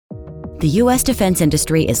The U.S. defense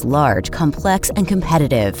industry is large, complex, and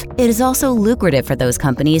competitive. It is also lucrative for those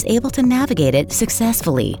companies able to navigate it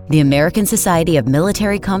successfully. The American Society of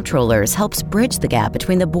Military Comptrollers helps bridge the gap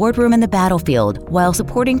between the boardroom and the battlefield while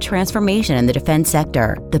supporting transformation in the defense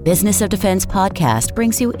sector. The Business of Defense podcast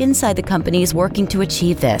brings you inside the companies working to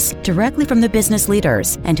achieve this, directly from the business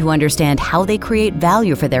leaders, and to understand how they create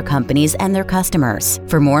value for their companies and their customers.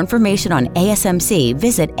 For more information on ASMC,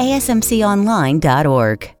 visit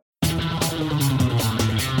asmconline.org.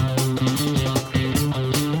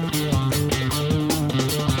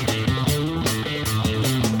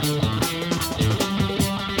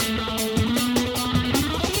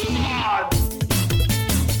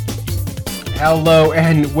 Hello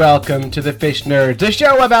and welcome to the Fish Nerds, the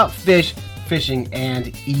show about fish, fishing,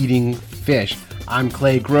 and eating fish. I'm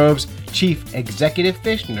Clay Groves, Chief Executive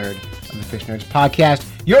Fish Nerd of the Fish Nerds podcast,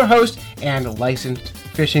 your host and licensed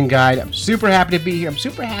fishing guide. I'm super happy to be here. I'm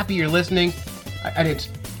super happy you're listening.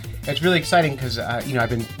 It's really exciting because I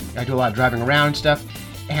do a lot of driving around and stuff,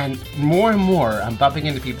 and more I'm bumping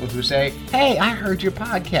into people who say, "Hey, I heard your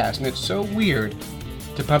podcast," and it's so weird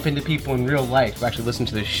to bump into people in real life who actually listen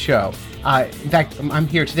to this show. In fact, I'm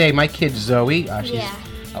here today. My kid Zoe, she's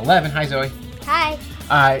 11. Hi, Zoe. Hi.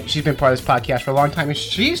 She's been part of this podcast for a long time, and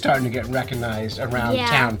she's starting to get recognized around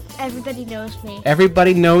town. Everybody knows me.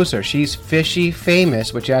 Everybody knows her. She's fishy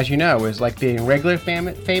famous, which, as you know, is like being regular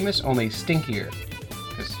famous, only stinkier.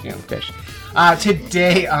 Because, fish.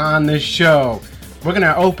 Today on the show, we're going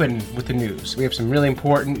to open with the news. We have some really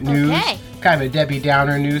important news. Okay. Kind of a Debbie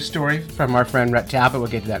Downer news story from our friend Rhett Talbot. We'll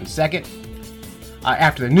get to that in a second.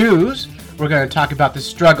 After the news, we're going to talk about the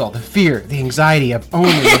struggle, the fear, the anxiety of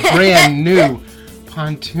owning a brand new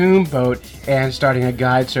pontoon boat and starting a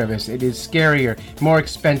guide service. It is scarier, more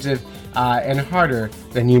expensive, and harder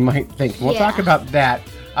than you might think. We'll talk about that.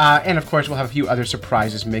 And of course, we'll have a few other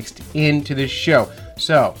surprises mixed into the show.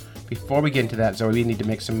 So, before we get into that, Zoe, we need to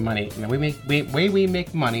make some money. The way we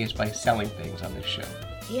make money is by selling things on this show.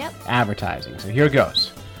 Yep. Advertising. So here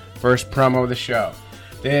goes. First promo of the show.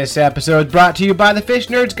 This episode is brought to you by the Fish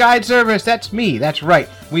Nerds Guide Service. That's me. That's right.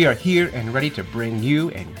 We are here and ready to bring you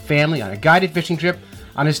and your family on a guided fishing trip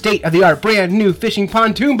on a state-of-the-art brand new fishing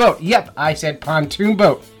pontoon boat. Yep, I said pontoon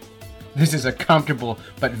boat. This is a comfortable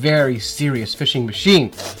but very serious fishing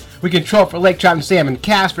machine. We can troll for lake trout and salmon,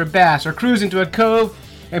 cast for bass, or cruise into a cove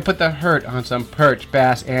and put the hurt on some perch,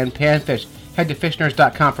 bass, and panfish. Head to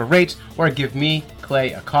fishnerds.com for rates or give me,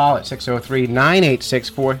 Clay, a call at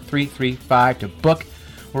 603-986-4335 to book.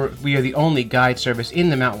 We are the only guide service in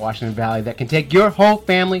the Mount Washington Valley that can take your whole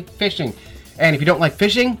family fishing. And if you don't like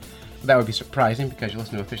fishing, that would be surprising because you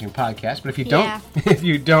listen to a fishing podcast. But if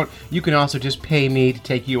you don't, you can also just pay me to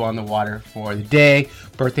take you on the water for the day,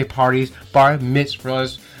 birthday parties, bar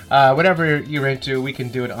mitzvahs, whatever you're into, we can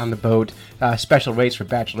do it on the boat. Special rates for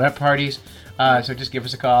bachelorette parties. So just give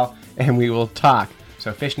us a call and we will talk.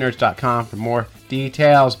 So fishnerds.com for more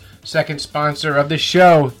details. Second sponsor of the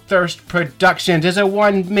show, Thirst Productions, is a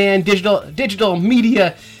one-man digital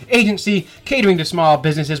media agency catering to small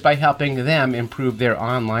businesses by helping them improve their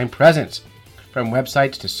online presence. From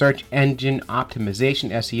websites to search engine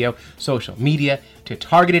optimization, SEO, social media, to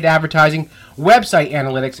targeted advertising, website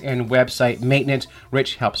analytics, and website maintenance,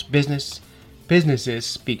 Rich helps businesses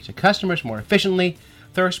speak to customers more efficiently.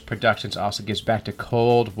 Thirst Productions also gives back to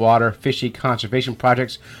cold water fishery conservation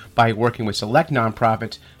projects by working with select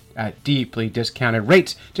nonprofits at deeply discounted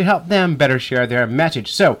rates to help them better share their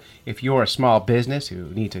message. So, if you're a small business who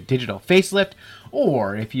needs a digital facelift,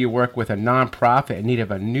 or if you work with a nonprofit in need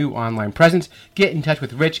of a new online presence, get in touch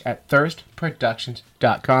with Rich at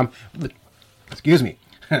thirstproductions.com. Excuse me.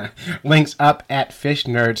 Links up at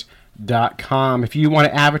fishnerds.com. If you want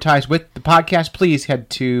to advertise with the podcast, please head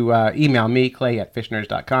to email me, Clay, at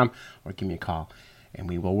fishnerds.com, or give me a call, and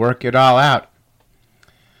we will work it all out.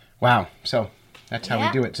 Wow. So, that's how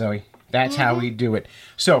we do it, Zoe. That's how we do it.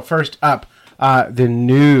 So, first up, the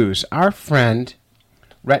news. Our friend,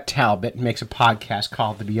 Rhett Talbot, makes a podcast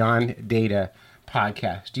called the Beyond Data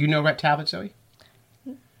Podcast. Do you know Rhett Talbot, Zoe?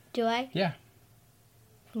 Do I? Yeah.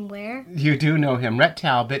 From where? You do know him. Rhett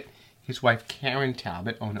Talbot, his wife Karen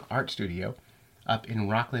Talbot, own an art studio up in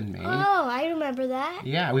Rockland, Maine. Oh, I remember that.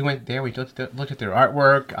 Yeah, we went there. We looked at their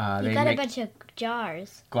artwork. You got a bunch of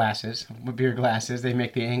jars. Glasses, beer glasses. They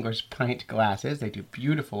make the Angler's Pint glasses. They do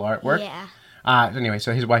beautiful artwork. Yeah. Anyway,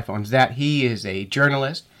 so his wife owns that. He is a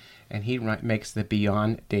journalist, and he makes the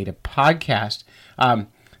Beyond Data podcast.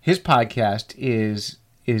 His podcast is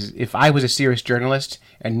if I was a serious journalist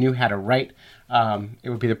and knew how to write it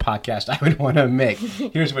would be the podcast I would want to make.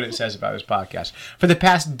 Here's what it says about his podcast. For the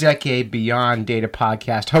past decade, Beyond Data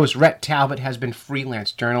podcast host Rhett Talbot has been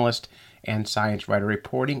freelance journalist and science writer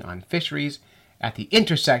reporting on fisheries at the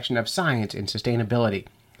intersection of science and sustainability.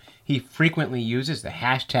 He frequently uses the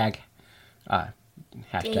hashtag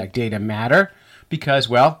data matter because,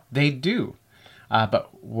 well, they do.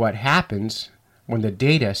 But what happens when the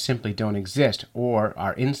data simply don't exist or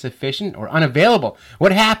are insufficient or unavailable?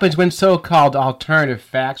 What happens when so-called alternative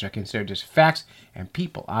facts are considered just facts and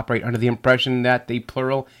people operate under the impression that the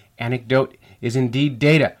plural anecdote is indeed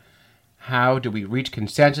data? How do we reach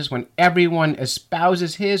consensus when everyone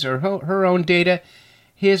espouses his or her own data,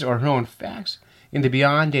 his or her own facts? In the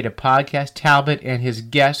Beyond Data podcast, Talbot and his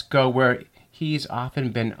guests go where he's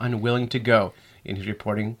often been unwilling to go in his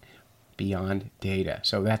reporting Beyond Data.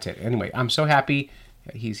 So that's it. Anyway, I'm so happy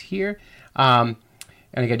that he's here. And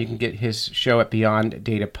again, you can get his show at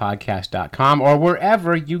beyonddatapodcast.com or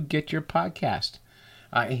wherever you get your podcast.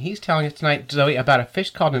 And he's telling us tonight, Zoe, about a fish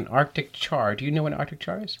called an Arctic char. Do you know what an Arctic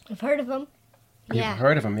char is? I've heard of them. You've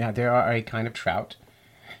heard of them, yeah. They are a kind of trout.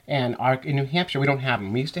 And in New Hampshire, we don't have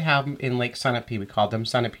them. We used to have them in Lake Sunapee. We called them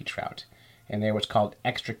Sunapee trout. And they're what's called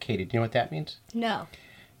extricated. Do you know what that means? No.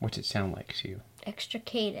 What's it sound like to you?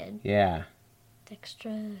 Extricated. Yeah.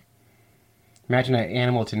 Extra. Imagine an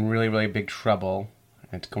animal that's in really, really big trouble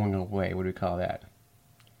and it's going away. What do we call that?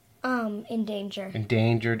 Endangered.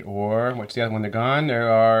 Endangered, or what's the other one? They're gone.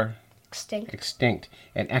 There are extinct.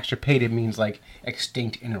 And extirpated means like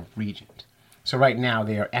extinct in a region. So right now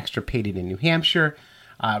they are extirpated in New Hampshire.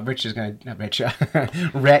 Rhett is going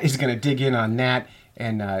to dig in on that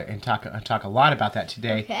and talk a lot about that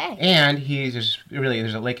today. Okay. And there's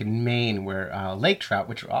a lake in Maine where lake trout,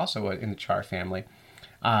 which are also in the char family,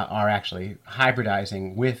 are actually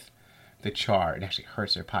hybridizing with the char. It actually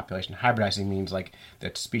hurts their population. Hybridizing means like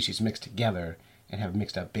that species mix together and have a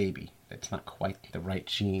mixed up baby. That's not quite the right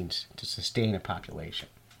genes to sustain a population.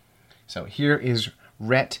 So here is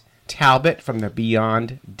Rhett Talbot from the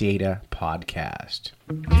Beyond Data podcast.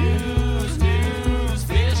 News,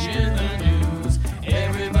 fish in the news.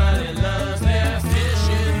 Everybody loves their fish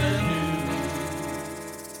in the news.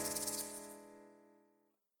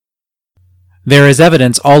 There is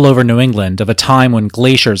evidence all over New England of a time when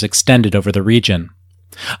glaciers extended over the region.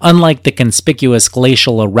 Unlike the conspicuous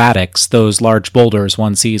glacial erratics, those large boulders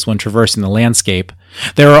one sees when traversing the landscape,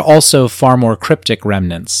 there are also far more cryptic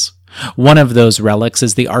remnants. One of those relics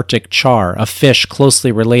is the Arctic char, a fish closely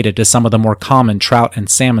related to some of the more common trout and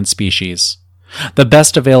salmon species. The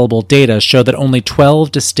best available data show that only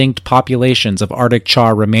 12 distinct populations of Arctic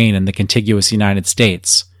char remain in the contiguous United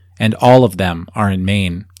States, and all of them are in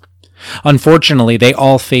Maine. Unfortunately, they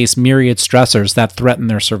all face myriad stressors that threaten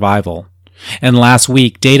their survival. And last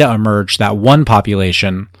week, data emerged that one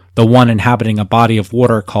population, the one inhabiting a body of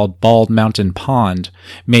water called Bald Mountain Pond,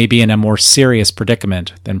 may be in a more serious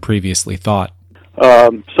predicament than previously thought.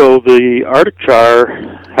 So the Arctic char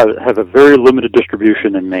have a very limited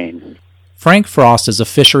distribution in Maine. Frank Frost is a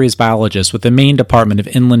fisheries biologist with the Maine Department of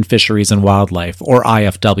Inland Fisheries and Wildlife, or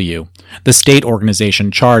IFW, the state organization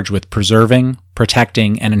charged with preserving,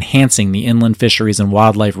 protecting, and enhancing the inland fisheries and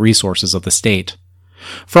wildlife resources of the state.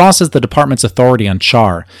 Frost is the department's authority on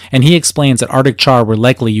char, and he explains that Arctic char were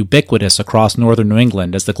likely ubiquitous across northern New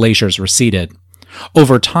England as the glaciers receded.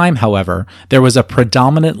 Over time, however, there was a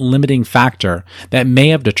predominant limiting factor that may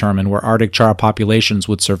have determined where Arctic char populations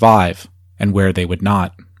would survive and where they would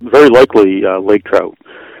not. Very likely lake trout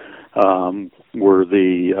were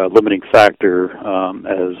the limiting factor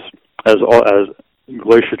as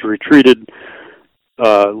glaciers retreated.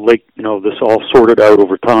 This all sorted out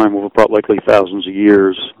over time, over likely thousands of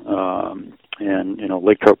years, and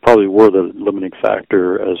lake trout probably were the limiting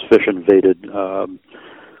factor as fish invaded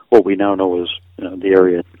what we now know as the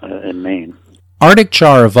area in Maine. Arctic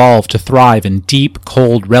char evolved to thrive in deep,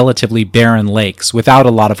 cold, relatively barren lakes without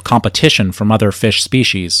a lot of competition from other fish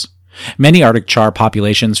species. Many Arctic char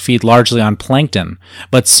populations feed largely on plankton,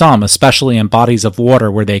 but some, especially in bodies of water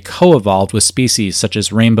where they co-evolved with species such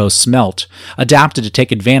as rainbow smelt, adapted to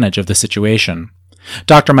take advantage of the situation.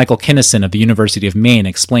 Dr. Michael Kinnison of the University of Maine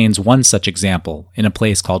explains one such example in a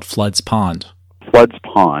place called Flood's Pond. Flood's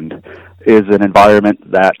Pond is an environment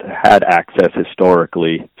that had access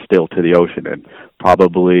historically still to the ocean, and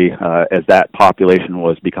probably as that population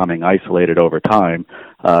was becoming isolated over time,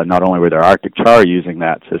 not only were there Arctic char using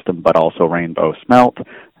that system, but also rainbow smelt,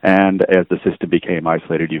 and as the system became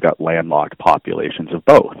isolated, you got landlocked populations of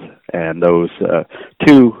both. And those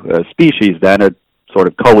two species then had sort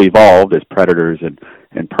of co-evolved as predators and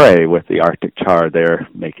prey, with the Arctic char there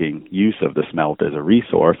making use of the smelt as a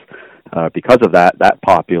resource. Because of that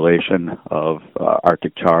population of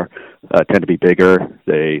Arctic char tend to be bigger.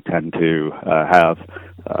 They tend to have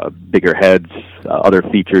bigger heads, other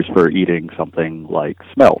features for eating something like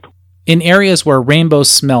smelt. In areas where rainbow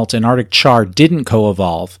smelt and Arctic char didn't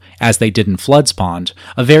co-evolve, as they did in Flood's Pond,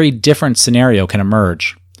 a very different scenario can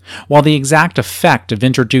emerge. While the exact effect of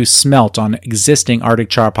introduced smelt on existing Arctic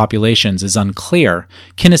char populations is unclear,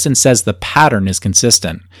 Kinnison says the pattern is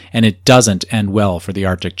consistent, and it doesn't end well for the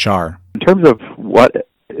Arctic char. In terms of what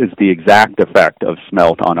is the exact effect of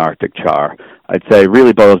smelt on Arctic char, I'd say it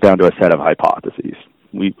really boils down to a set of hypotheses.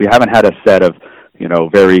 We haven't had a set of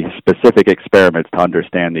very specific experiments to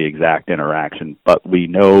understand the exact interaction, but we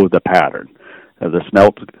know the pattern. The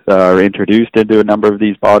smelt are introduced into a number of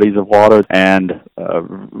these bodies of water, and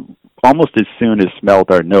almost as soon as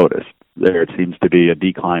smelt are noticed, there seems to be a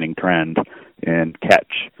declining trend in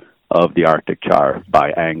catch of the Arctic char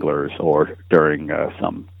by anglers or during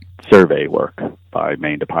some survey work by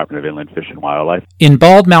Maine Department of Inland Fish and Wildlife. In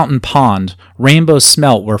Bald Mountain Pond, rainbow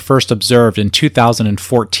smelt were first observed in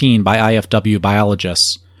 2014 by IFW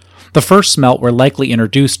biologists. The first smelt were likely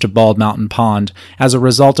introduced to Bald Mountain Pond as a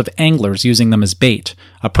result of anglers using them as bait,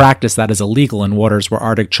 a practice that is illegal in waters where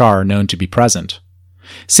Arctic char are known to be present.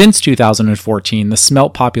 Since 2014, the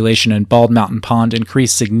smelt population in Bald Mountain Pond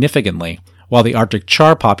increased significantly, while the Arctic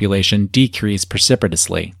char population decreased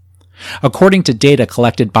precipitously. According to data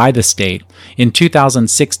collected by the state, in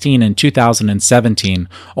 2016 and 2017,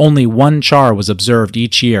 only one char was observed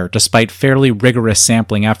each year despite fairly rigorous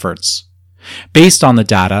sampling efforts. Based on the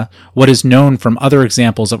data, what is known from other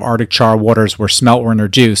examples of Arctic char waters where smelt were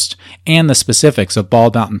introduced, and the specifics of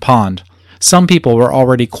Bald Mountain Pond, some people were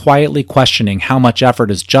already quietly questioning how much effort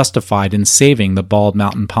is justified in saving the Bald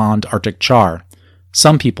Mountain Pond Arctic char.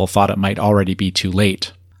 Some people thought it might already be too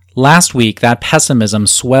late. Last week, that pessimism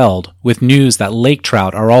swelled with news that lake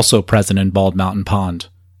trout are also present in Bald Mountain Pond,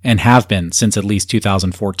 and have been since at least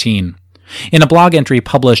 2014. In a blog entry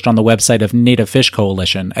published on the website of Native Fish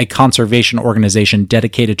Coalition, a conservation organization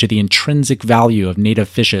dedicated to the intrinsic value of native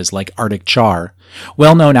fishes like Arctic char,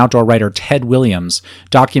 well-known outdoor writer Ted Williams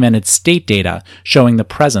documented state data showing the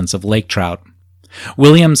presence of lake trout.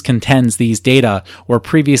 Williams contends these data were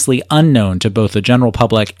previously unknown to both the general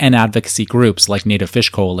public and advocacy groups like Native Fish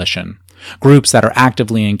Coalition, groups that are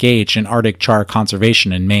actively engaged in Arctic char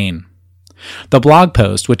conservation in Maine. The blog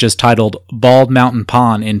post, which is titled Bald Mountain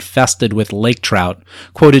Pond Infested with Lake Trout,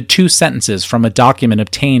 quoted 2 sentences from a document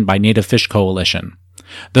obtained by Native Fish Coalition.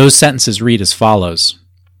 Those sentences read as follows.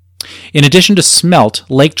 In addition to smelt,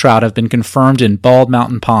 lake trout have been confirmed in Bald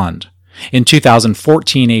Mountain Pond. In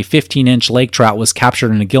 2014, a 15-inch lake trout was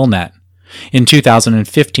captured in a gill net. In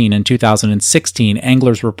 2015 and 2016,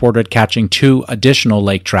 anglers reported catching 2 additional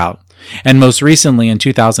lake trout. And most recently, in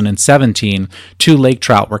 2017, 2 lake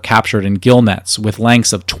trout were captured in gill nets with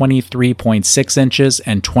lengths of 23.6 inches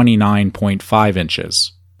and 29.5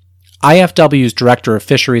 inches. IFW's Director of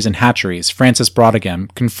Fisheries and Hatcheries, Francis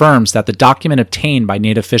Brodigan, confirms that the document obtained by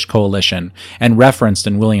Native Fish Coalition and referenced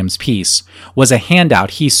in Williams' piece was a handout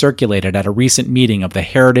he circulated at a recent meeting of the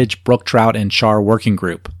Heritage, Brook Trout, and Char Working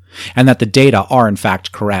Group, and that the data are in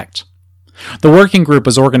fact correct. The working group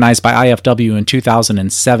was organized by IFW in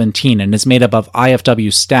 2017 and is made up of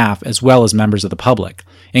IFW staff as well as members of the public,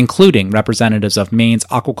 including representatives of Maine's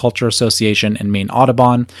Aquaculture Association and Maine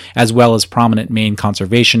Audubon, as well as prominent Maine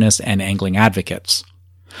conservationists and angling advocates.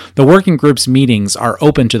 The working group's meetings are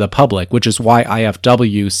open to the public, which is why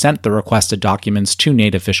IFW sent the requested documents to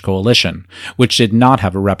Native Fish Coalition, which did not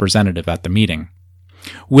have a representative at the meeting.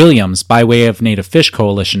 Williams, by way of Native Fish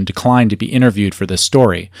Coalition, declined to be interviewed for this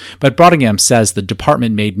story, but Brodigan says the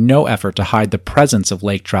department made no effort to hide the presence of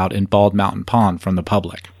lake trout in Bald Mountain Pond from the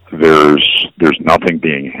public. There's nothing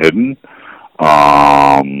being hidden.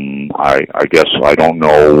 I guess I don't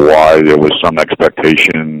know why there was some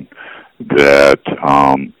expectation that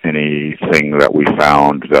anything that we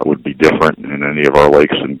found that would be different in any of our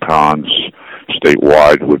lakes and ponds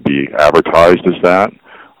statewide would be advertised as that.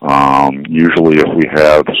 Usually, if we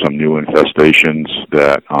have some new infestations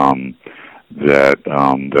that are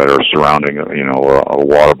surrounding, a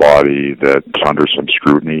water body that's under some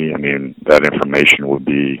scrutiny, I mean, that information would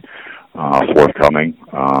be forthcoming.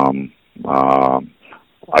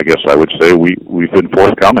 I guess I would say we've been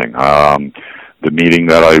forthcoming. The meeting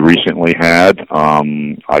that I recently had,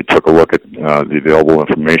 I took a look at the available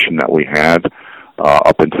information that we had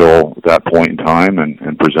up until that point in time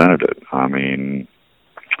and presented it. I mean,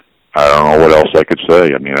 I don't know what else I could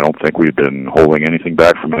say. I mean, I don't think we've been holding anything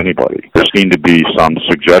back from anybody. There seemed to be some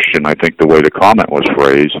suggestion, I think the way the comment was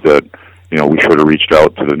phrased, that, we should have reached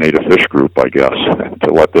out to the Native Fish Group, I guess,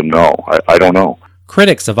 to let them know. I don't know.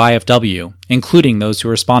 Critics of IFW, including those who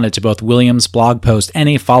responded to both Williams' blog post and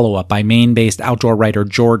a follow-up by Maine-based outdoor writer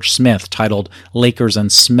George Smith titled Lakers and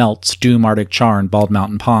Smelts Doom Arctic Char in Bald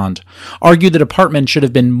Mountain Pond, argue the department should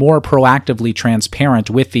have been more proactively transparent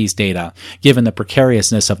with these data, given the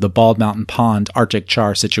precariousness of the Bald Mountain Pond Arctic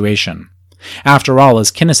char situation. After all, as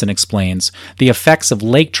Kinnison explains, the effects of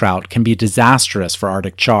lake trout can be disastrous for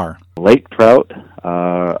Arctic char. Lake trout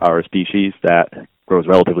are a species that grows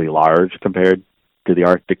relatively large compared to the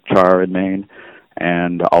Arctic char in Maine,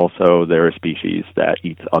 and also they're a species that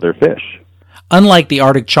eats other fish. Unlike the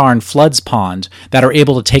Arctic char in Flood's Pond that are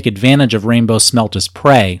able to take advantage of rainbow smelt as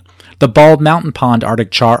prey, the Bald Mountain Pond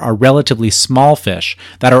Arctic char are relatively small fish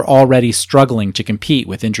that are already struggling to compete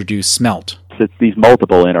with introduced smelt. It's these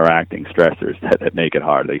multiple interacting stressors that make it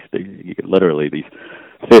hard. Literally, these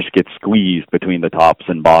fish get squeezed between the tops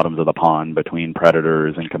and bottoms of the pond, between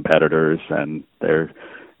predators and competitors, and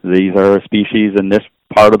these are a species in this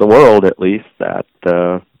part of the world, at least, that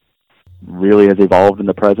really has evolved in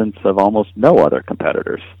the presence of almost no other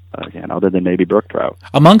competitors, other than maybe brook trout.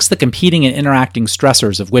 Amongst the competing and interacting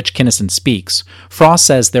stressors of which Kinnison speaks, Frost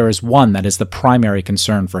says there is one that is the primary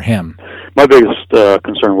concern for him. My biggest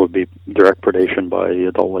concern would be direct predation by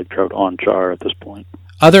adult lake trout on char at this point.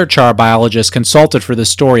 Other char biologists consulted for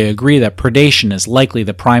this story agree that predation is likely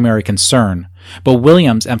the primary concern, but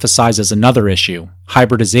Williams emphasizes another issue,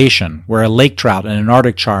 hybridization, where a lake trout and an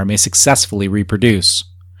Arctic char may successfully reproduce.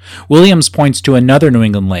 Williams points to another New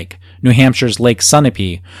England lake, New Hampshire's Lake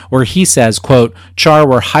Sunapee, where he says, quote, char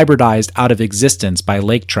were hybridized out of existence by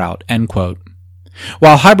lake trout, end quote.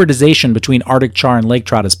 While hybridization between Arctic char and lake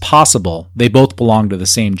trout is possible, they both belong to the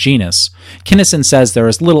same genus, Kinnison says there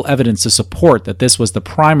is little evidence to support that this was the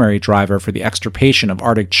primary driver for the extirpation of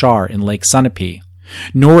Arctic char in Lake Sunapee,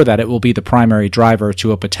 nor that it will be the primary driver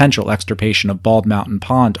to a potential extirpation of Bald Mountain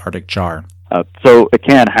Pond Arctic char. So it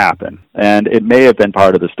can happen, and it may have been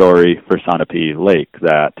part of the story for Sunapee Lake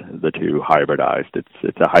that the two hybridized.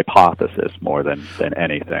 It's a hypothesis more than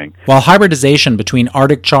anything. While hybridization between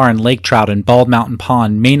Arctic char and lake trout in Bald Mountain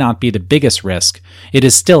Pond may not be the biggest risk, it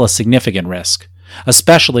is still a significant risk,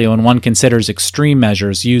 especially when one considers extreme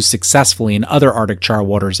measures used successfully in other Arctic char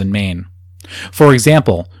waters in Maine. For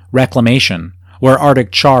example, reclamation, where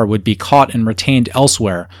Arctic char would be caught and retained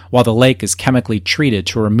elsewhere while the lake is chemically treated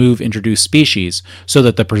to remove introduced species so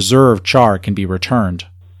that the preserved char can be returned.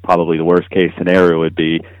 Probably the worst case scenario would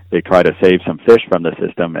be they try to save some fish from the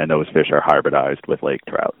system and those fish are hybridized with lake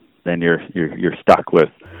trout. Then you're stuck with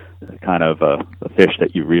kind of a fish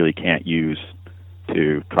that you really can't use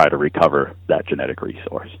to try to recover that genetic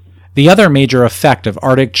resource. The other major effect of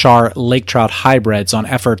Arctic char-lake trout hybrids on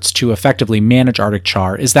efforts to effectively manage Arctic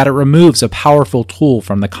char is that it removes a powerful tool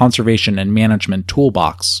from the conservation and management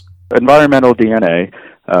toolbox. Environmental DNA,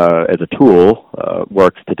 as a tool,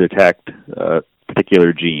 works to detect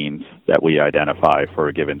particular genes that we identify for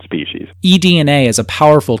a given species. eDNA is a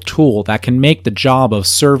powerful tool that can make the job of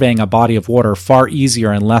surveying a body of water far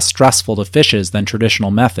easier and less stressful to fishes than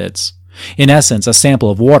traditional methods. In essence, a sample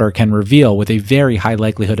of water can reveal with a very high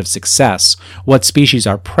likelihood of success what species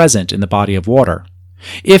are present in the body of water.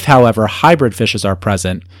 If, however, hybrid fishes are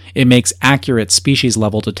present, it makes accurate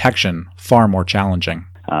species-level detection far more challenging.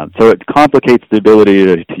 So it complicates the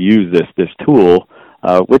ability to use this tool,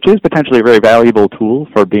 which is potentially a very valuable tool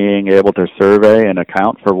for being able to survey and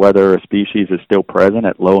account for whether a species is still present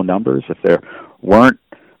at low numbers. If there weren't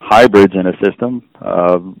hybrids in a system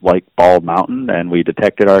like Bald Mountain and we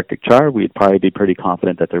detected Arctic char, we'd probably be pretty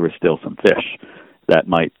confident that there was still some fish that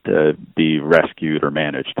might be rescued or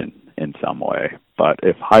managed in some way. But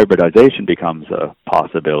if hybridization becomes a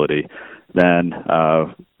possibility, then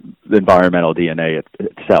the environmental DNA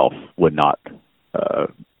itself would not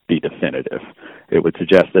be definitive. It would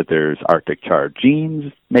suggest that there's Arctic char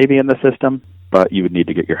genes maybe in the system, but you would need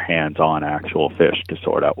to get your hands on actual fish to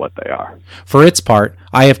sort out what they are. For its part,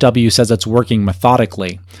 IFW says it's working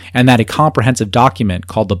methodically, and that a comprehensive document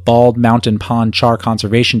called the Bald Mountain Pond Char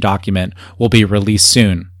Conservation Document will be released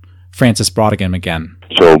soon. Francis Brodigan again.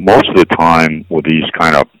 So most of the time with these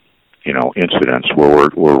kind of incidents where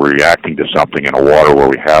we're reacting to something in a water where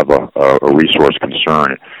we have a resource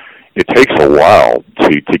concern, it takes a while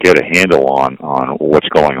to get a handle on what's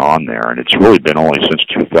going on there, and it's really been only since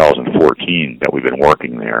 2014 that we've been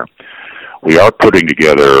working there. We are putting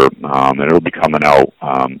together, and it'll be coming out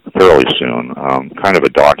fairly soon, kind of a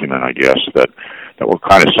document, I guess, that will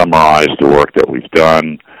kind of summarize the work that we've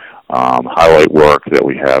done, highlight work that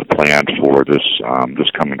we have planned for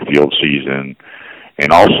this coming field season,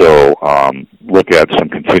 and also look at some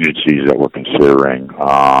contingencies that we're considering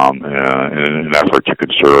in an effort to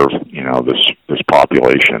conserve, this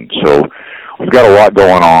population. So we've got a lot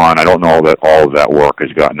going on. I don't know that all of that work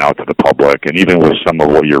has gotten out to the public, and even with some of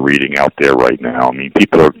what you're reading out there right now, I mean,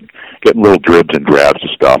 people are getting little dribs and drabs of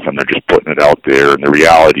stuff, and they're just putting it out there. And the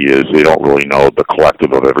reality is, they don't really know the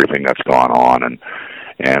collective of everything that's gone on, and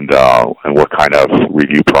what kind of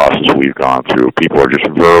review process we've gone through. People are just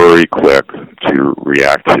very quick to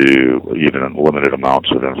react to even limited amounts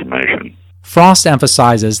of information. Frost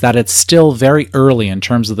emphasizes that it's still very early in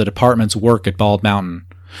terms of the department's work at Bald Mountain.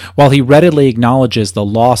 While he readily acknowledges the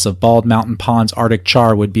loss of Bald Mountain Pond's Arctic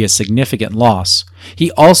char would be a significant loss, he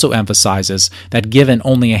also emphasizes that given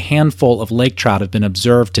only a handful of lake trout have been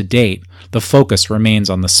observed to date, the focus remains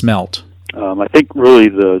on the smelt. I think really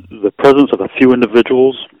the presence of a few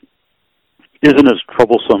individuals isn't as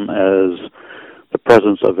troublesome as the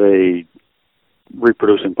presence of a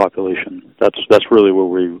reproducing population. That's really where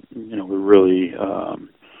we really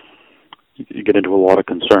get into a lot of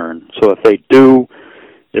concern. So if they do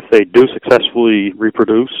successfully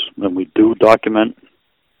reproduce, then we do document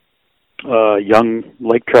young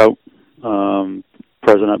lake trout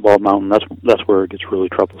present at Bald Mountain. That's where it gets really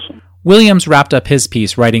troublesome. Williams wrapped up his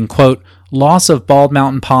piece writing, quote, "Loss of Bald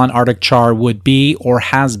Mountain Pond Arctic char would be, or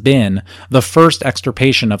has been, the first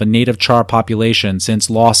extirpation of a native char population since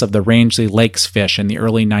loss of the Rangeley Lakes fish in the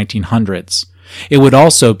early 1900s. It would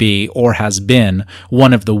also be, or has been,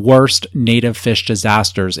 one of the worst native fish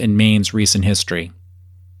disasters in Maine's recent history."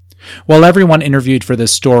 While everyone interviewed for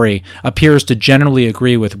this story appears to generally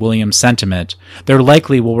agree with Williams' sentiment, there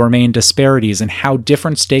likely will remain disparities in how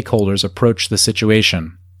different stakeholders approach the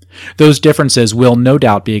situation. Those differences will no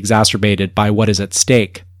doubt be exacerbated by what is at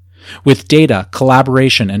stake. With data,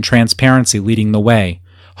 collaboration, and transparency leading the way,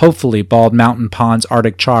 hopefully Bald Mountain Pond's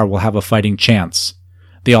Arctic char will have a fighting chance.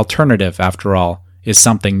 The alternative, after all, is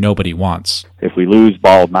something nobody wants. If we lose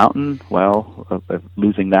Bald Mountain, well,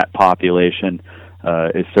 losing that population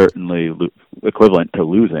is certainly equivalent to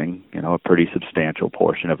losing, a pretty substantial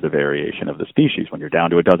portion of the variation of the species. When you're down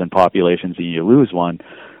to a dozen populations and you lose one,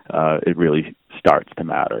 it really starts to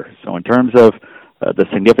matter. So in terms of the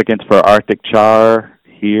significance for Arctic char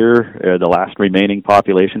here, the last remaining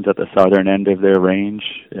populations at the southern end of their range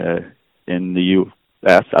in the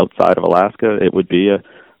U.S. outside of Alaska, it would be a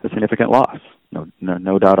significant loss.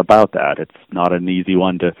 No doubt about that. It's not an easy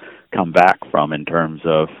one to come back from in terms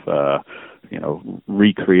of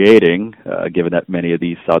recreating, given that many of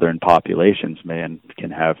these southern populations can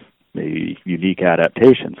have maybe unique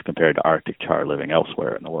adaptations compared to Arctic char living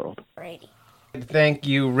elsewhere in the world. Thank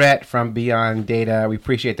you, Rhett from Beyond Data. We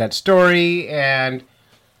appreciate that story. And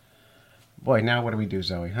boy, now what do we do,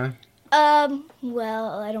 Zoe, huh?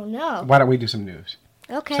 Well, I don't know. Why don't we do some news?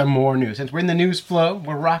 Okay. Some more news. Since we're in the news flow,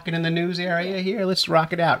 we're rocking in the news area here. Let's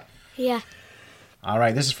rock it out. Yeah. All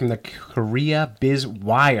right, this is from the Korea Biz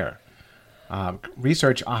Wire.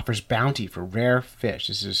 Research offers bounty for rare fish.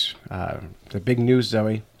 This is the big news,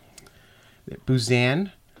 Zoe.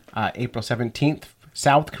 Busan, April 17th.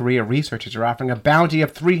 South Korea researchers are offering a bounty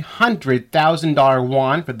of $300,000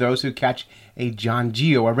 won for those who catch a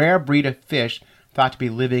Jeonjeo, a rare breed of fish thought to be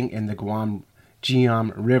living in the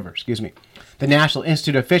Gyeonggi River. The National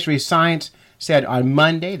Institute of Fisheries Science said on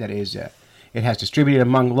Monday that it has distributed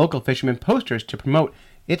among local fishermen posters to promote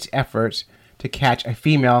its efforts to catch a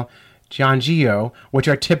female Jeonjeo, which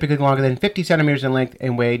are typically longer than 50 centimeters in length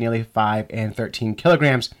and weigh nearly 5 and 13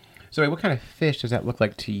 kilograms. So, what kind of fish does that look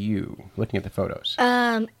like to you, looking at the photos?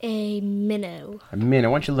 A minnow. A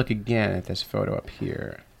minnow. Why don't you look again at this photo up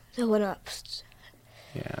here? The one up.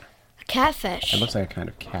 Yeah. A catfish. It looks like a kind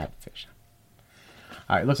of catfish.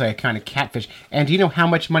 All right, it looks like a kind of catfish. And do you know how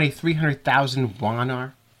much money 300,000 won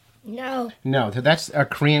are? No. No, that's a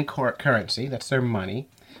Korean currency. That's their money.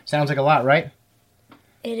 Sounds like a lot, right?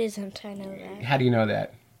 It isn't, I know that. How do you know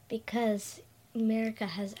that? Because America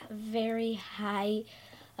has a very high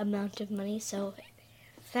amount of money, so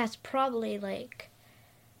that's probably like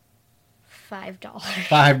 $5.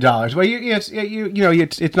 $5. Well,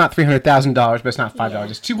 it's not $300,000, but it's not $5. Yeah.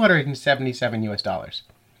 It's $277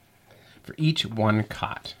 for each one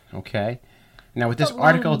caught. Okay. Now, with this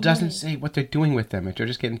article, it doesn't say what they're doing with them. If they're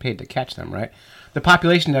just getting paid to catch them, right? The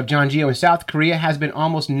population of Jeonjeo in South Korea has been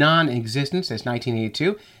almost non-existent since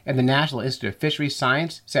 1982, and the National Institute of Fisheries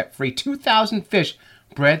Science set free 2,000 fish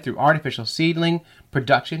bred through artificial seedling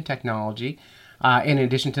production technology, in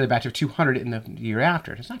addition to the batch of 200 in the year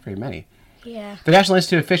after. It's not very many. Yeah. The National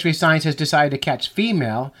Institute of Fisheries Science has decided to catch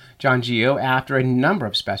female Jeonjeo after a number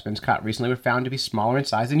of specimens caught recently were found to be smaller in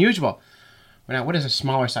size than usual. Well, now, what does a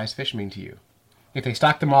smaller size fish mean to you? If they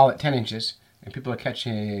stock them all at 10 inches and people are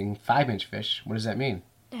catching 5-inch fish, what does that mean?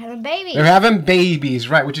 They're having babies. They're having babies,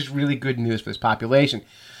 right, which is really good news for this population.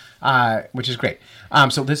 which is great.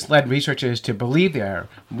 So this led researchers to believe they are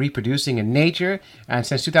reproducing in nature. And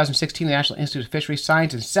since 2016, the National Institute of Fisheries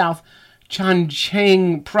Science in South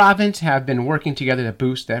Chongqing Province have been working together to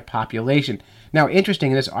boost their population. Now,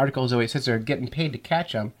 interesting in this article, Zoe, it says they're getting paid to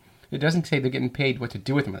catch them. It doesn't say they're getting paid what to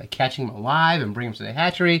do with them. Are they catching them alive and bringing them to the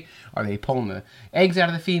hatchery? Are they pulling the eggs out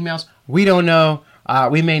of the females? We don't know.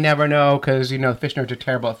 We may never know because, the fish nerds are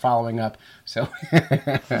terrible at following up. So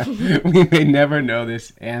we may never know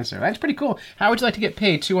this answer. That's pretty cool. How would you like to get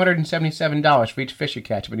paid $277 for each fish you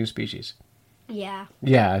catch of a new species? Yeah.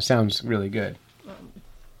 Yeah, it sounds really good.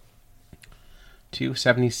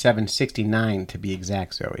 $277.69 to be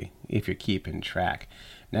exact, Zoe, if you're keeping track.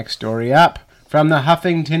 Next story up. From the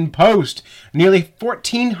Huffington Post, nearly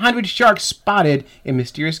 1,400 sharks spotted in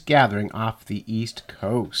mysterious gathering off the East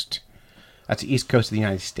Coast. That's the East Coast of the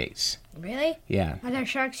United States. Really? Yeah. Are there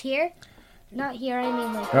sharks here? Not here, I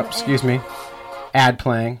mean like... Oh, excuse me. Ad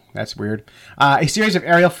playing. That's weird. A series of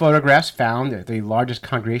aerial photographs found the largest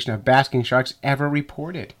congregation of basking sharks ever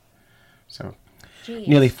reported. So, Jeez.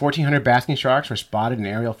 nearly 1,400 basking sharks were spotted in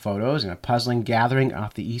aerial photos in a puzzling gathering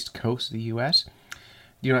off the East Coast of the U.S.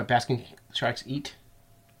 Do you know what basking sharks eat?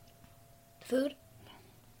 Food?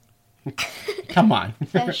 Come on.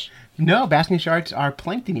 Fish? No, basking sharks are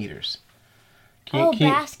plankton eaters.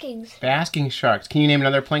 Baskings. Basking sharks. Can you name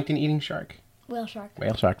another plankton-eating shark? Whale shark.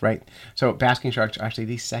 Whale shark, right. So basking sharks are actually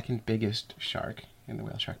the second biggest shark, and the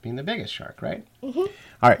whale shark being the biggest shark, right? Mm-hmm.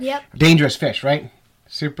 All right. Yep. Dangerous fish, right?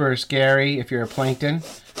 Super scary if you're a plankton.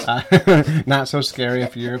 Not so scary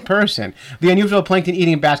if you're a person. The unusual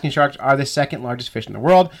plankton-eating basking sharks are the second largest fish in the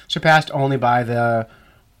world, surpassed only by the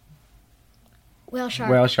Whale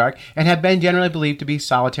shark, and have been generally believed to be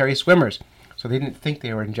solitary swimmers. So they didn't think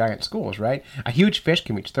they were in giant schools, right? A huge fish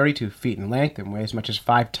can reach 32 feet in length and weigh as much as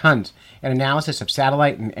 5 tons. An analysis of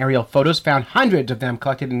satellite and aerial photos found hundreds of them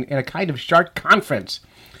collected in a kind of shark conference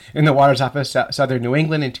in the waters off of southern New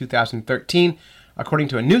England in 2013. According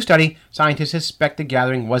to a new study, scientists suspect the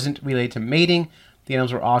gathering wasn't related to mating. The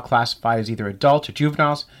animals were all classified as either adults or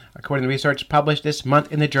juveniles, according to research published this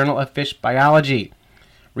month in the Journal of Fish Biology.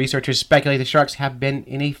 Researchers speculate the sharks have been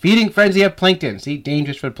in a feeding frenzy of plankton. See,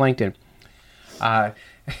 dangerous for the plankton.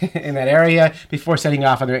 In that area before setting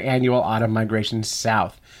off on their annual autumn migration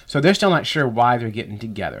south. So they're still not sure why they're getting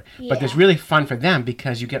together. Yeah. But it's really fun for them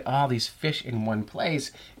because you get all these fish in one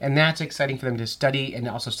place, and that's exciting for them to study and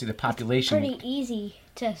also see the population. It's pretty easy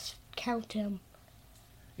to count them.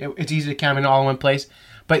 It's easy to count them all in one place.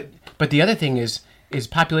 But the other thing is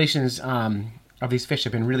populations of these fish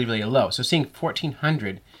have been really, really low. So seeing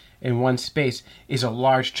 1,400 in one space is a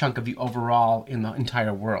large chunk of the overall in the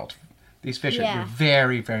entire world. These fish are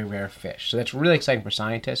very, very rare fish. So that's really exciting for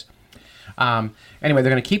scientists. Anyway,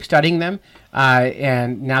 they're going to keep studying them.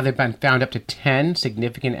 And now they've been found up to 10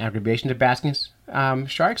 significant aggregations of basking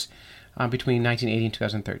sharks between 1980 and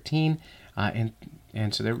 2013.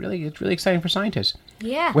 And so it's really exciting for scientists.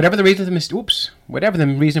 Yeah. Whatever the reason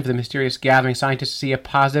for the mysterious gathering, scientists see a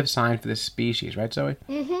positive sign for this species. Right, Zoe?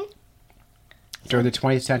 Mm-hmm. During the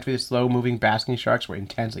 20th century, the slow-moving basking sharks were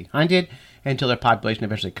intensely hunted until their population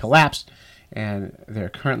eventually collapsed, and they're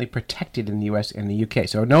currently protected in the U.S. and the U.K.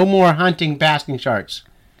 So no more hunting basking sharks.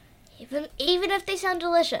 Even if they sound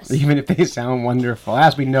delicious. Even if they sound wonderful.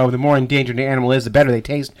 As we know, the more endangered an animal is, the better they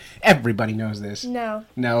taste. Everybody knows this. No.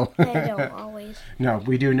 No. They don't always. No,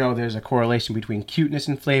 we do know there's a correlation between cuteness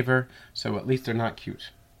and flavor, so at least they're not cute.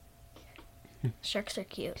 Sharks are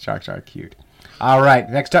cute. Sharks are cute. All right,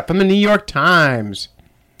 next up from the New York Times.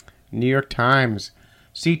 New York Times.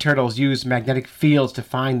 Sea turtles use magnetic fields to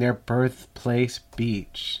find their birthplace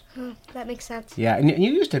beach. That makes sense. Yeah, and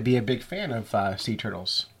you used to be a big fan of sea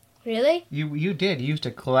turtles. Really? You did. You used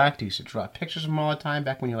to collect. You used to draw pictures of them all the time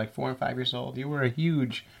back when you were like 4 and 5 years old. You were a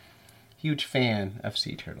huge fan of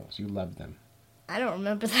sea turtles. You loved them. I don't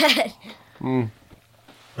remember that.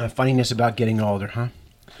 Funniness about getting older, huh?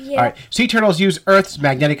 Yeah. All right. Sea turtles use Earth's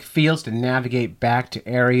magnetic fields to navigate back to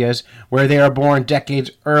areas where they are born decades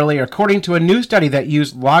earlier, according to a new study that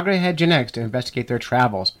used loggerhead genetics to investigate their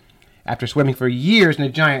travels. After swimming for years in a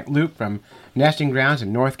giant loop from nesting grounds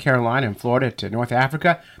in North Carolina and Florida to North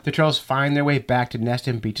Africa, the turtles find their way back to nest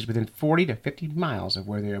in beaches within 40 to 50 miles of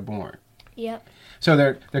where they are born. Yep. So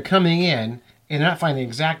they're coming in, and they're not finding the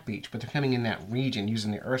exact beach, but they're coming in that region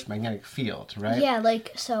using the Earth's magnetic field, right? Yeah,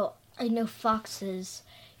 so I know foxes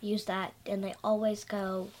use that, and they always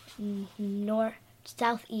go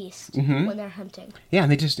southeast when they're hunting. Yeah,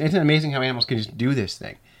 and isn't it amazing how animals can just do this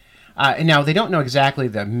thing? And now they don't know exactly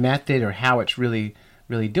the method or how it's really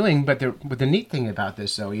doing, but the neat thing about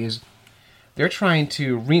this, though, is they're trying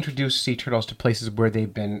to reintroduce sea turtles to places where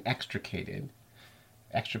they've been extricated.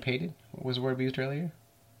 extirpated. What was the word we used earlier?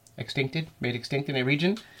 Made extinct in a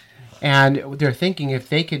region. And they're thinking if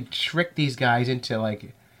they could trick these guys into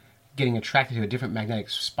like getting attracted to a different magnetic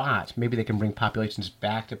spot, maybe they can bring populations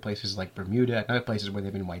back to places like Bermuda and other places where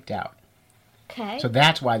they've been wiped out. Okay. So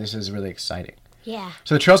that's why this is really exciting. Yeah.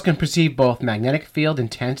 So the turtles can perceive both magnetic field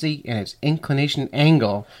intensity and its inclination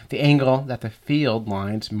angle, the angle that the field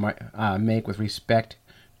lines make with respect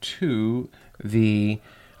to the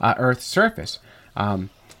Earth's surface.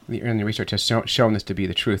 The research has shown this to be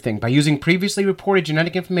the true thing. By using previously reported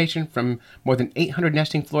genetic information from more than 800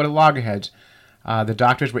 nesting Florida loggerheads, the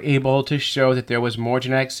doctors were able to show that there was more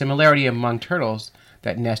genetic similarity among turtles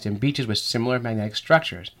that nest in beaches with similar magnetic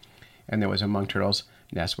structures. And there was among turtles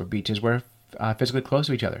nests where beaches were physically close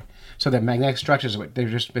to each other. So the magnetic structures, they're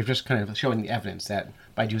just kind of showing the evidence that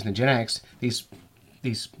by using the genetics, these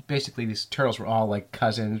turtles were all like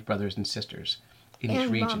cousins, brothers, and sisters in each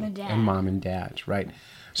region. And mom and dad, right?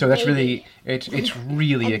 So that's really it's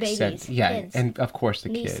really exciting. Yeah, kids. And of course the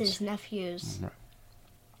Nieces, kids. nephews. Right.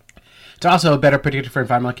 It's also a better predictor for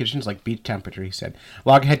environmental conditions like beach temperature, he said.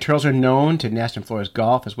 Loggerhead turtles are known to nest in Florida's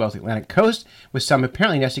Gulf as well as the Atlantic coast, with some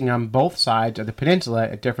apparently nesting on both sides of the peninsula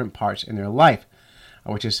at different parts in their life,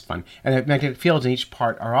 which is fun. And the magnetic fields in each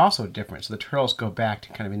part are also different, so the turtles go back to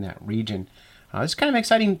kind of in that region. This is kind of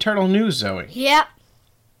exciting turtle news, Zoe. Yep.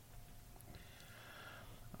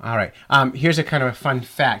 All right. Here's a kind of a fun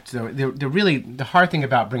fact. The hard thing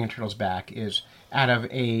about bringing turtles back is out of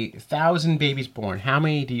 1,000 babies born, how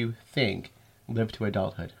many do you think live to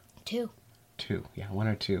adulthood? 2. 2, yeah, 1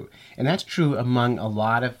 or 2. And that's true among a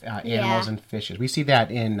lot of animals and fishes. We see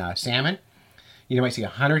that in salmon. You might see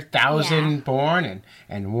 100,000 born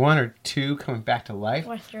and 1 or 2 coming back to life.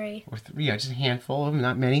 Or 3. Or 3, yeah, just a handful of them,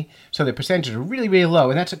 not many. So the percentages are really, really low.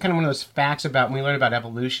 And that's kind of one of those facts about when we learn about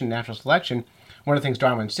evolution and natural selection. One of the things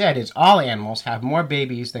Darwin said is all animals have more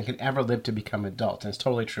babies than can ever live to become adults. And it's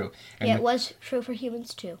totally true. And yeah, it was true for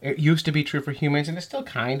humans, too. It used to be true for humans, and it still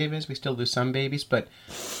kind of is. We still lose some babies, but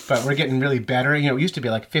we're getting really better. You know, it used to be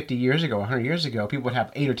like 50 years ago, 100 years ago, people would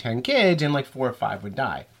have 8 or 10 kids, and like 4 or 5 would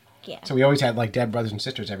die. Yeah. So we always had like dead brothers and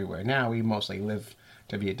sisters everywhere. Now we mostly live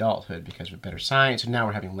to be adulthood because of better science, and now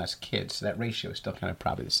we're having less kids. So that ratio is still kind of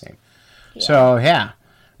probably the same. Yeah. So, yeah,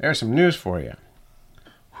 there's some news for you.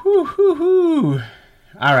 Whoo, hoo, hoo.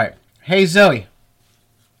 All right. Hey, Zoe.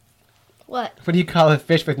 What? What do you call a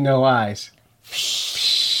fish with no eyes?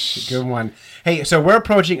 Good one. Hey, so we're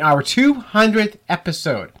approaching our 200th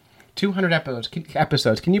episode. 200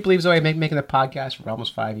 episodes. Can you believe, Zoe, making the podcast for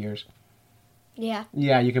almost 5 years? Yeah.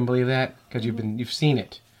 Yeah, you can believe that? Because you've seen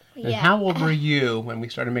it. Yeah. And how old were you when we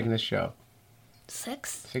started making this show? 6.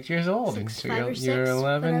 6 years old. 6, so 5 or 6. You're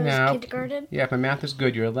 11 when I was now. kindergarten. Yeah, if my math is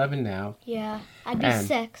good, you're 11 now. Yeah. I'd be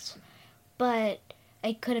 6, but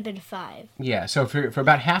I could have been 5. Yeah, so for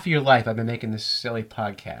about half of your life, I've been making this silly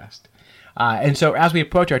podcast. And so as we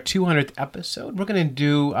approach our 200th episode, we're going to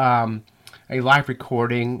do a live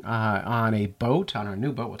recording on a boat, on our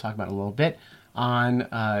new boat. We'll talk about it in a little bit.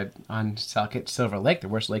 On Selkirk Silver Lake, the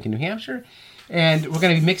worst lake in New Hampshire. And we're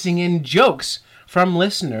going to be mixing in jokes from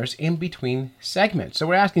listeners in between segments. So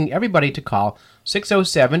we're asking everybody to call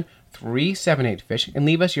 607-378-FISH and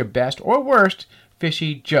leave us your best or worst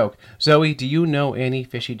fishy joke. Zoe, do you know any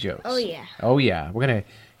fishy jokes? Oh, yeah. Oh, yeah. We're going to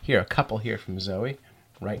hear a couple here from Zoe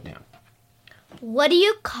right now. What do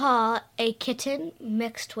you call a kitten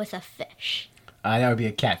mixed with a fish? That would be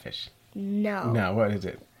a catfish. No. No, what is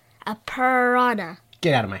it? A piranha.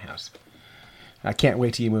 Get out of my house. I can't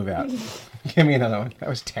wait till you move out. Give me another one. That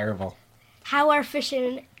was terrible. How are fish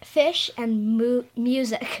and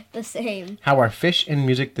music the same? How are fish and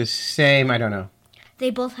music the same? I don't know. They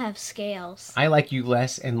both have scales. I like you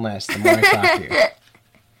less and less the more I talk to you.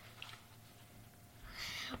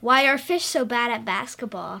 Why are fish so bad at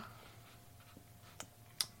basketball?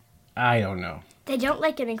 I don't know. They don't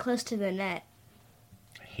like getting close to the net.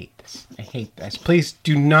 I hate this. Please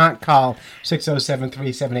do not call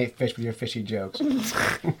 607-378-FISH with your fishy jokes.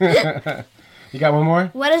 You got one more?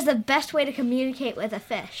 What is the best way to communicate with a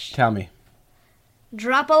fish? Tell me.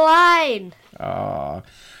 Drop a line. Oh.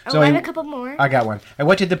 I have a couple more. I got one. And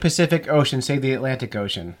what did the Pacific Ocean say to the Atlantic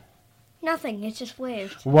Ocean? Nothing. It's just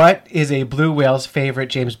waves. What is a blue whale's favorite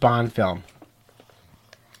James Bond film?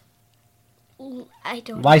 I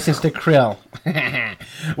don't License to Krill.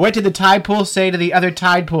 What did the tide pool say to the other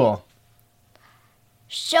tide pool?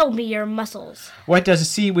 Show me your muscles. Where does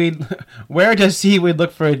seaweed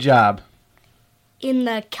look for a job? In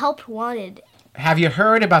the kelp wanted. Have you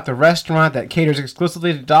heard about the restaurant that caters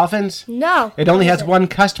exclusively to dolphins? No. It only has one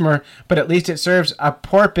customer, but at least it serves a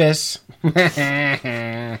porpoise.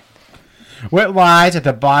 What lies at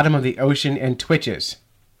the bottom of the ocean and twitches?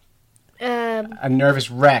 a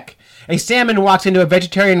nervous wreck. A salmon walks into a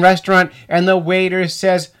vegetarian restaurant and the waiter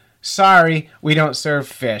says, "Sorry, we don't serve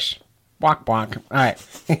fish." Walk, walk. All right.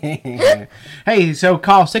 Hey, so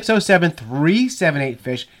call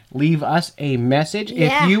 607-378-FISH. Leave us a message.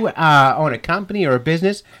 Yeah. If you own a company or a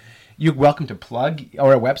business, you're welcome to plug,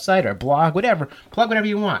 or a website or a blog, whatever. Plug whatever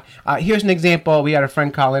you want. Here's an example. We had a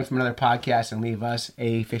friend call in from another podcast and leave us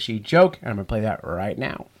a fishy joke, and I'm going to play that right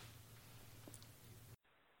now.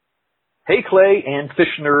 Hey, Clay and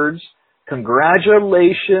Fish Nerds.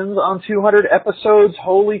 Congratulations on 200 episodes.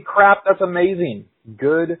 Holy crap, that's amazing.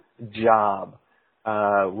 Good job.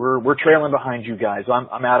 We're trailing behind you guys.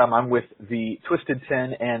 I'm Adam. I'm with the Twisted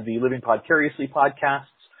 10 and the Living Podcariously podcasts.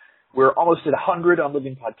 We're almost at 100 on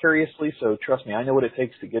Living Podcariously, so trust me, I know what it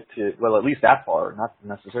takes to get to, well, at least that far, not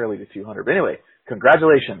necessarily to 200. But anyway,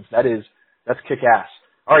 congratulations. That's kick-ass.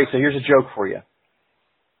 All right, so here's a joke for you.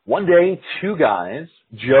 One day, two guys,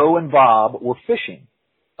 Joe and Bob, were fishing.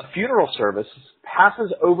 A funeral service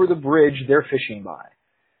passes over the bridge they're fishing by.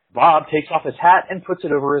 Bob takes off his hat and puts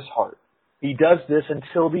it over his heart. He does this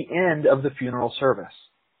until the end of the funeral service.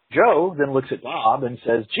 Joe then looks at Bob and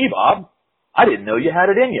says, "Gee, Bob, I didn't know you had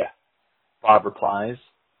it in you." Bob replies,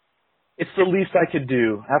 "It's the least I could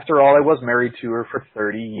do. After all, I was married to her for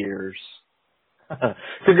 30 years.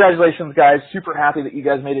 Congratulations, guys. Super happy that you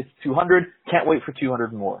guys made it to 200. Can't wait for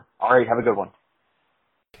 200 more. All right, have a good one.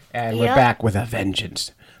 And we're back with a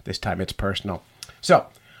vengeance. This time it's personal. So,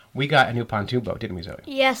 we got a new pontoon boat, didn't we, Zoe?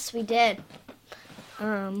 Yes, we did.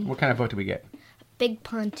 What kind of boat did we get? Big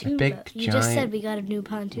pontoon big, boat. You just said we got a new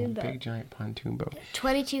pontoon boat. Big, giant pontoon boat.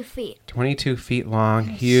 22 feet. 22 feet long,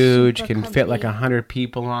 huge, super can fit like comfy. 100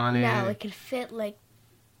 people on it. No, it could fit like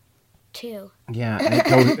 2. Yeah,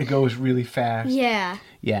 and it goes really fast. Yeah.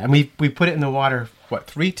 Yeah, and we put it in the water,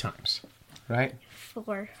 3 times, right?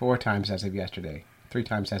 4. 4 times as of yesterday. 3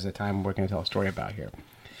 times as the time we're going to tell a story about here.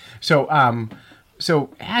 So, so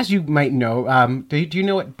as you might know, do you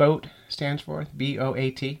know what BOAT stands for?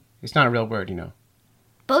 B-O-A-T? It's not a real word, you know.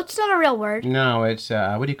 Boat's not a real word. No, it's,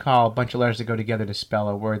 what do you call a bunch of letters that go together to spell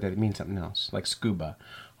a word that means something else? Like scuba,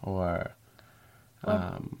 or...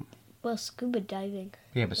 Well, scuba diving.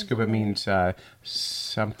 Yeah, but scuba means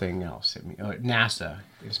something else. NASA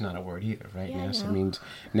is not a word either, right? Yeah, NASA I know. means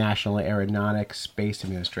National Aeronautics Space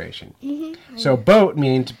Administration. Mm-hmm. So BOAT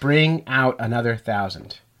means bring out another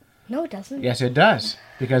 1,000. No, it doesn't. Yes, it does.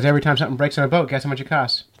 Because every time something breaks on a boat, guess how much it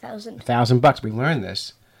costs? 1,000. $1,000. We learned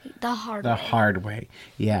this The hard the way. hard way.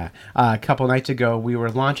 Yeah. A couple nights ago, we were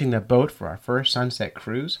launching the boat for our first sunset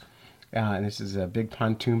cruise. And this is a big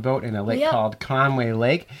pontoon boat in a lake called Conway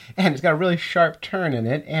Lake. And it's got a really sharp turn in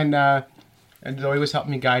it. And Zoe was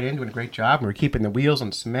helping me guide in, doing a great job. And we're keeping the wheels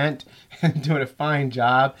on cement and doing a fine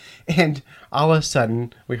job. And all of a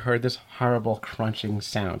sudden, we heard this horrible crunching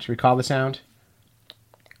sound. Should we call the sound?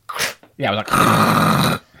 Yeah, it was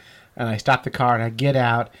like... And I stopped the car and I get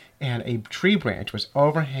out, and a tree branch was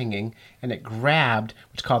overhanging, and it grabbed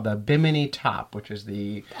what's called the bimini top, which is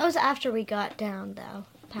the... That was after we got down, though.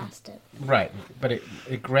 Past it. Right, but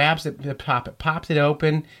it grabs the top, it popped it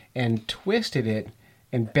open, and twisted it,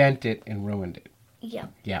 and bent it, and ruined it. Yeah.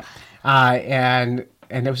 Yeah. And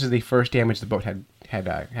this was the first damage the boat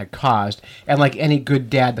had caused. And like any good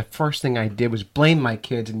dad, the first thing I did was blame my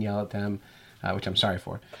kids and yell at them, which I'm sorry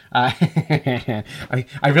for. I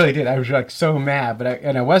really did. I was like so mad, but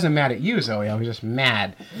I wasn't mad at you, Zoe. I was just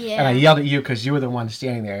mad. Yeah. And I yelled at you because you were the one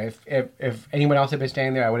standing there. If anyone else had been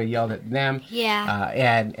standing there, I would have yelled at them. Yeah.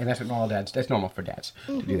 And that's what normal dads. That's normal for dads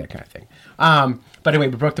to do that kind of thing. But anyway,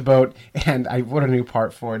 we broke the boat, and I ordered a new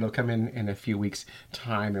part for it. It'll come in a few weeks'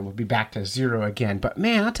 time, and we'll be back to zero again. But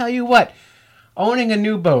man, I'll tell you what, owning a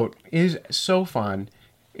new boat is so fun.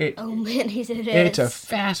 Oh man, it is. It's a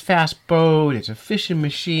fast boat. It's a fishing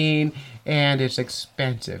machine, and it's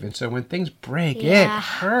expensive. And so when things break, it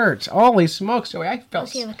hurts. Holy smokes! So I felt.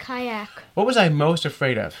 Plus you have a kayak. What was I most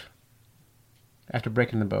afraid of after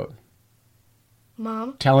breaking the boat?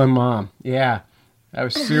 Mom. Telling Mom. Yeah, I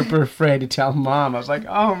was super afraid to tell Mom. I was like,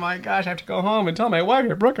 oh my gosh, I have to go home and tell my wife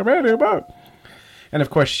I broke a brand new boat. And of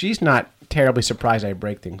course, she's not terribly surprised I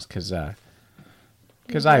break things because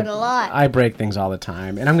I break things all the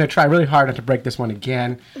time. And I'm going to try really hard not to break this one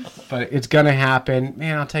again, but it's going to happen.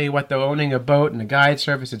 Man, I'll tell you what, though, owning a boat and a guide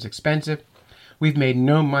service is expensive. We've made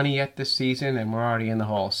no money yet this season, and we're already in the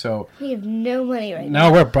hole. So We have no money right now.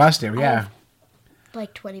 no, we're busted. Yeah,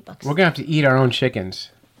 Like $20. we're going to have to eat our own chickens.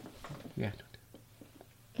 Yeah.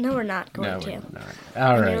 No, we're not going No, to. we're not.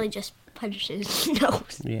 All He right. really just punched his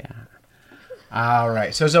nose. Yeah. All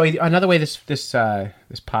right. So Zoe, another way this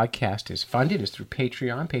podcast is funded is through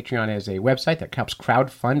Patreon. Patreon is a website that helps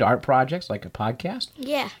crowdfund art projects like a podcast.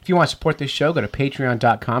 Yeah. If you want to support this show, go to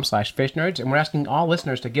patreon.com/fishnerds, and we're asking all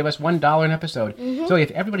listeners to give us $1 an episode. Zoe,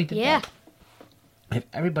 if everybody did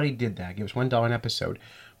that, give us $1 an episode,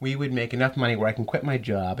 we would make enough money where I can quit my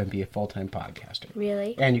job and be a full-time podcaster.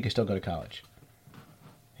 Really? And you can still go to college.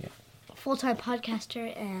 Full-time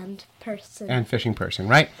podcaster and person. And fishing person,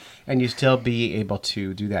 right? And you still be able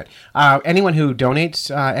to do that. Anyone who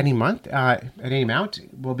donates any month, at any amount,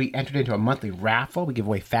 will be entered into a monthly raffle. We give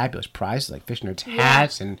away fabulous prizes like Fish Nerds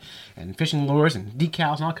hats and fishing lures and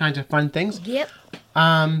decals and all kinds of fun things. Yep.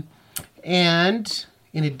 And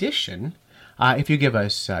in addition, if you give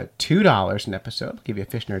us $2 an episode, we'll give you a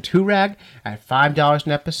Fish Nerds Hoorag. At $5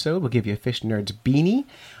 an episode, we'll give you a Fish Nerds beanie.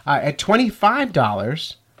 At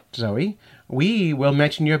 $25... Zoe, we will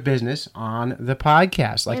mention your business on the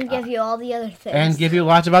podcast. And give you all the other things. And give you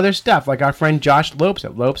lots of other stuff, like our friend Josh Lopes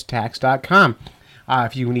at lopestax.com.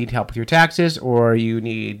 If you need help with your taxes or you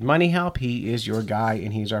need money help, he is your guy,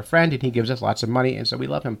 and he's our friend, and he gives us lots of money, and so we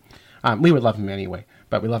love him. We would love him anyway,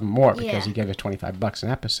 but we love him more because he gave us $25 an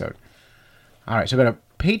episode. All right, so go to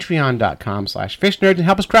patreon.com/fishnerds and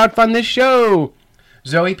help us crowdfund this show.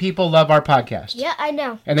 Zoe, people love our podcast. Yeah, I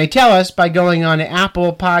know. And they tell us by going on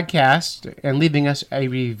Apple Podcast and leaving us a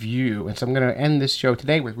review. And so I'm going to end this show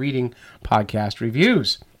today with reading podcast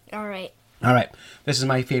reviews. All right. This is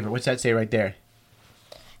my favorite. What's that say right there?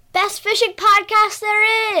 Best fishing podcast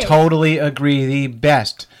there is. Totally agree. The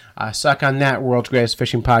best. Suck on that, world's greatest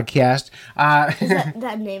fishing podcast. Is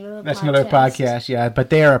that name of a podcast? That's another podcast, yeah. But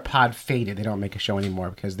they are pod faded. They don't make a show anymore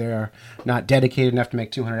because they are not dedicated enough to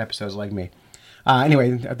make 200 episodes like me.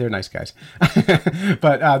 Anyway, they're nice guys.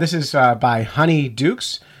 But this is by Honey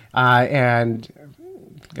Dukes. And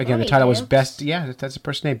again, the title was Best, that's the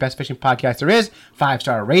person name, Best Fishing Podcast There Is.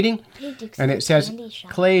 5-star rating. And it says,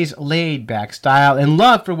 Clay's laid back style and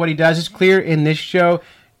love for what he does is clear in this show.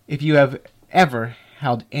 If you have ever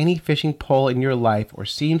held any fishing pole in your life or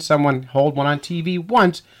seen someone hold one on TV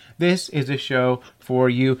once, this is a show for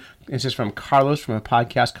you. This is from Carlos from a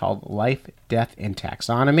podcast called Life, Death, and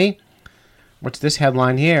Taxonomy. What's this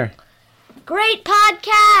headline here? Great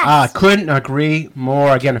podcast! Couldn't agree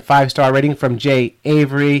more. Again, a 5-star rating from Jay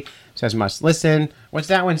Avery. Says must listen. What's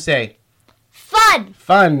that one say? Fun!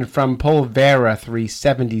 Fun from Polvera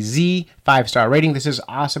 370Z. 5-star rating. This is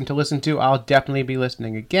awesome to listen to. I'll definitely be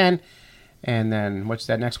listening again. And then, what's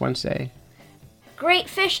that next one say? Great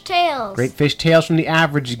Fish Tales. Great Fish Tales from the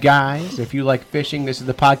Average Guys. If you like fishing, this is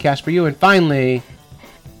the podcast for you. And finally...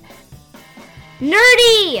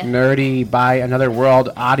 Nerdy by Another World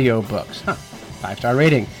audiobooks. 5-star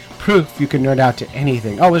rating. Proof you can nerd out to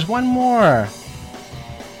anything. Oh, there's one more.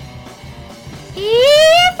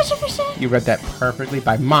 You read that perfectly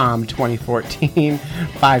by Mom 2014.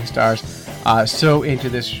 5 stars. So into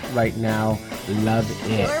this right now. Love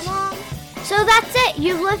it. So that's it.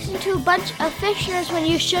 You've listened to a bunch of fishers when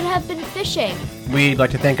you should have been fishing. We'd like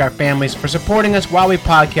to thank our families for supporting us while we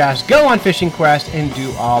podcast, go on fishing quest, and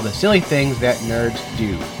do all the silly things that nerds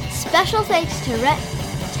do. Special thanks to Rhett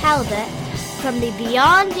Talbot from the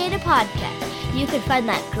Beyond Data Podcast. You can find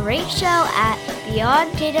that great show at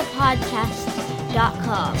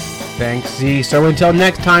beyonddatapodcast.com. Thanks, Z. So until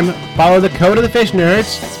next time, follow the code of the Fish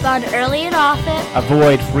Nerds. Spawn early and often.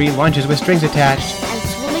 Avoid free lunches with strings attached.